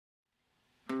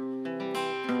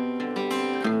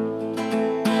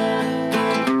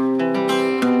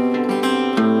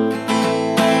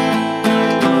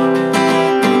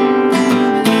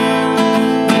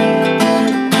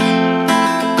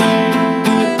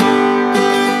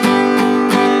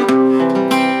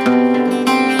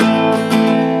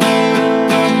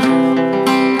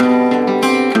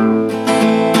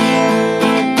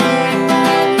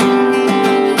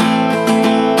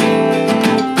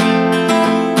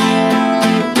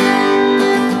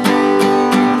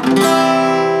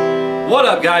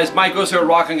up, guys? Mike goes here at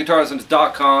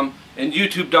rockinguitarlessons.com and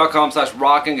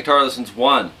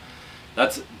youtube.com/rockinguitarlessons1.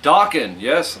 That's Dokken.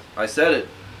 Yes, I said it.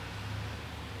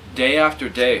 Day after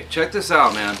day. Check this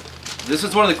out, man. This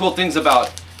is one of the cool things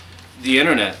about the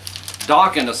internet.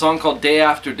 Dokken, a song called Day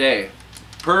After Day.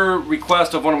 Per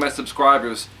request of one of my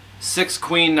subscribers,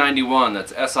 6Queen91.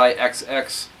 That's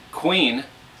SIXX Queen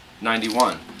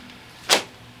 91.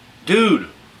 Dude,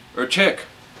 or chick,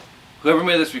 whoever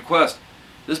made this request,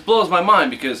 this blows my mind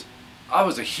because I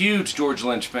was a huge George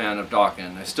Lynch fan of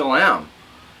Dokken. I still am.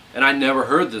 And I never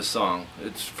heard this song.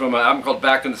 It's from an album called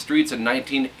Back in the Streets in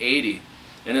 1980.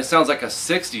 And it sounds like a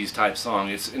 60s type song.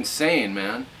 It's insane,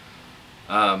 man.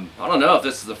 I don't know if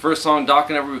this is the first song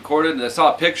Dokken ever recorded. And I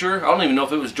saw a picture. I don't even know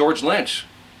if it was George Lynch.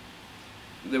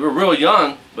 They were real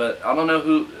young, but I don't know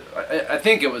who. I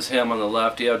think it was him on the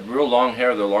left. He had real long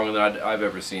hair, though, longer than I've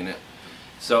ever seen it.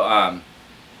 So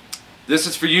this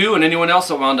is for you and anyone else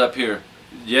that wound up here.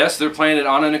 Yes, they're playing it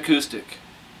on an acoustic.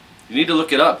 You need to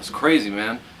look it up. It's crazy,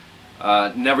 man.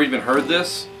 Never even heard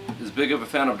this. As big of a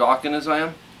fan of Dokken as I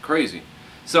am. Crazy.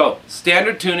 So,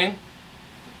 standard tuning.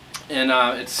 And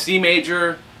it's C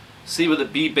major, C with a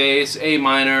B bass, A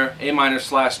minor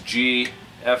 / G,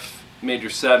 F major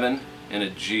 7, and a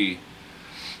G.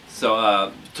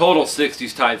 So total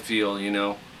 60s type feel, you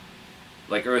know,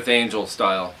 like Earth Angel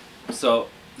style. So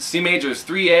C major is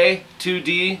 3A,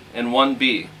 2D, and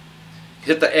 1B.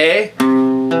 Hit the A,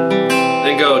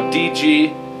 then go D,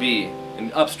 G, B,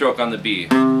 and upstroke on the B.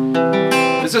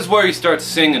 This is where he starts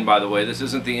singing, by the way. This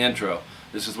isn't the intro.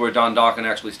 This is where Don Dokken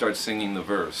actually starts singing the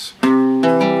verse.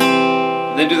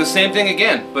 Then do the same thing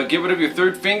again, but get rid of your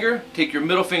third finger, take your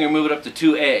middle finger, move it up to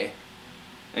 2A,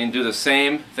 and do the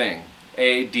same thing.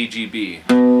 A, D, G, B.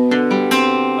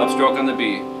 Upstroke on the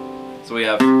B. So we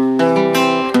have.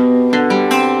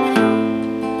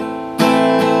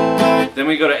 Then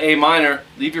we go to A minor,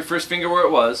 leave your first finger where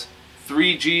it was,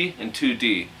 3G and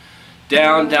 2D.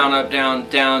 Down, down, up, down,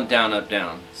 down, down, up,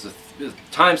 down. So the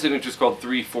time signature is called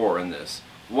 3/4 in this.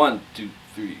 1, 2,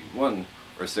 3, 1,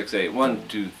 or 6, 8. 1,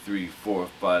 2, 3, 4,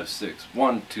 5, 6.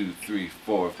 1, 2, 3,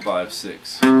 4, 5,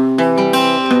 6.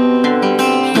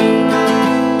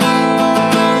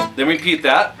 Then repeat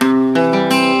that.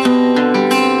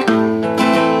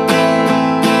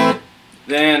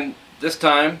 Then this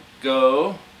time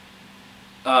go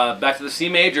back to the C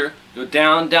major. Go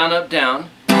down, down, up, down.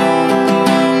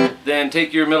 Then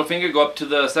take your middle finger, go up to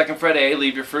the second fret A,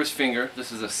 leave your first finger.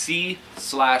 This is a C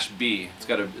 / B. It's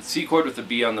got a C chord with a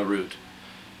B on the root.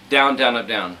 Down, down, up,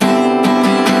 down.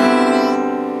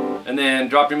 And then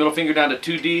drop your middle finger down to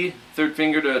 2D, third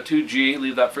finger to 2G,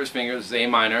 leave that first finger, this is A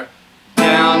minor.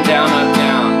 Down, down, up,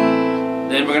 down.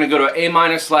 Then we're going to go to A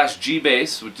minor / G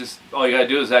bass, which is, all you got to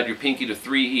do is add your pinky to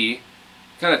 3E.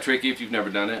 Kind of tricky if you've never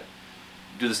done it.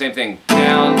 Do the same thing.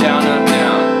 Down, down, up,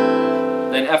 down.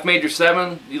 Then F major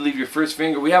 7, you leave your first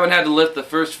finger. We haven't had to lift the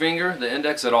first finger, the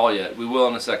index, at all yet. We will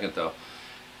in a second though.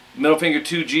 Middle finger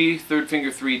 2G, third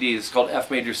finger 3D. This is called F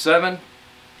major 7.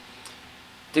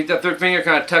 Take that third finger,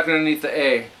 kind of tuck it underneath the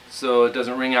A so it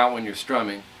doesn't ring out when you're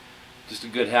strumming. Just a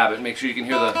good habit. Make sure you can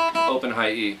hear the open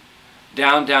high E.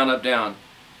 Down, down, up, down.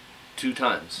 2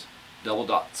 times. Double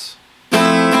dots.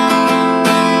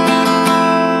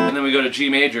 And then we go to G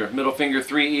major. Middle finger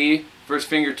 3E, first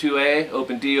finger 2A,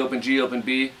 open D, open G, open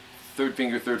B, third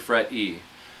finger 3rd fret E.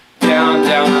 Down,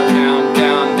 down, up, down,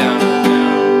 down, down, up, down.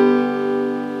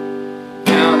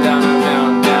 Down, down, up,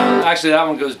 down, down. Actually, that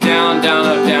one goes down, down,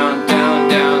 up, down, down,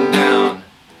 down, down.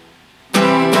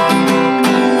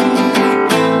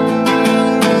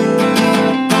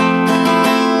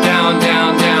 Down,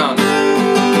 down, down.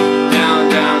 Down,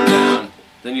 down, down.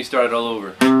 Then you start it all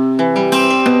over.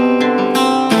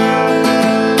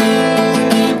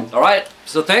 Alright,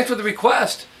 so thanks for the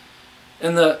request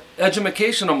and the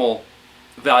educational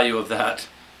value of that.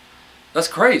 That's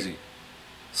crazy.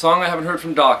 Song I haven't heard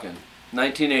from Dokken.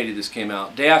 1980 this came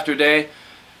out. Day After Day,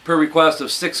 per request of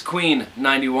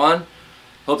 6Queen91.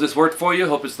 Hope this worked for you.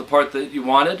 Hope it's the part that you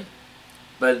wanted.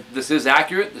 But this is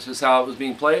accurate. This is how it was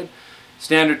being played.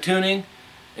 Standard tuning.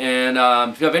 And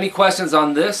if you have any questions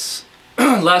on this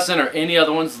lesson or any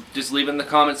other ones, just leave it in the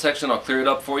comment section. I'll clear it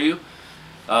up for you.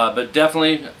 But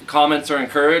definitely comments are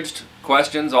encouraged,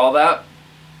 questions, all that.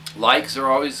 Likes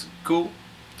are always cool.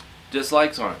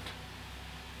 Dislikes aren't.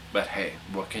 But hey,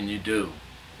 what can you do?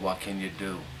 What can you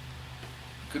do?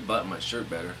 Could button my shirt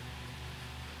better.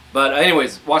 But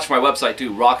anyways, watch my website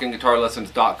too,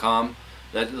 rockinguitarlessons.com.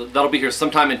 That'll be here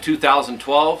sometime in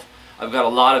 2012. I've got a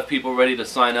lot of people ready to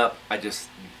sign up. I just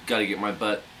got to get my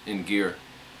butt in gear.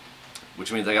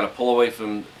 which means I got to pull away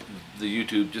from the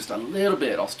YouTube just a little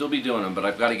bit. I'll still be doing them, but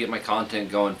I've got to get my content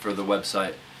going for the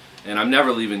website. And I'm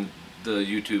never leaving the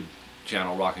YouTube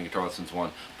channel, Rocking Guitar Lessons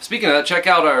 1. Speaking of that, check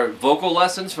out our vocal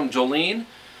lessons from Jolene.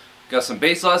 Got some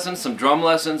bass lessons, some drum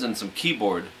lessons, and some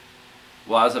keyboard.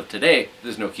 Well, as of today,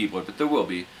 there's no keyboard, but there will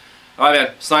be. Alright,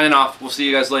 man, signing off. We'll see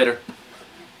you guys later.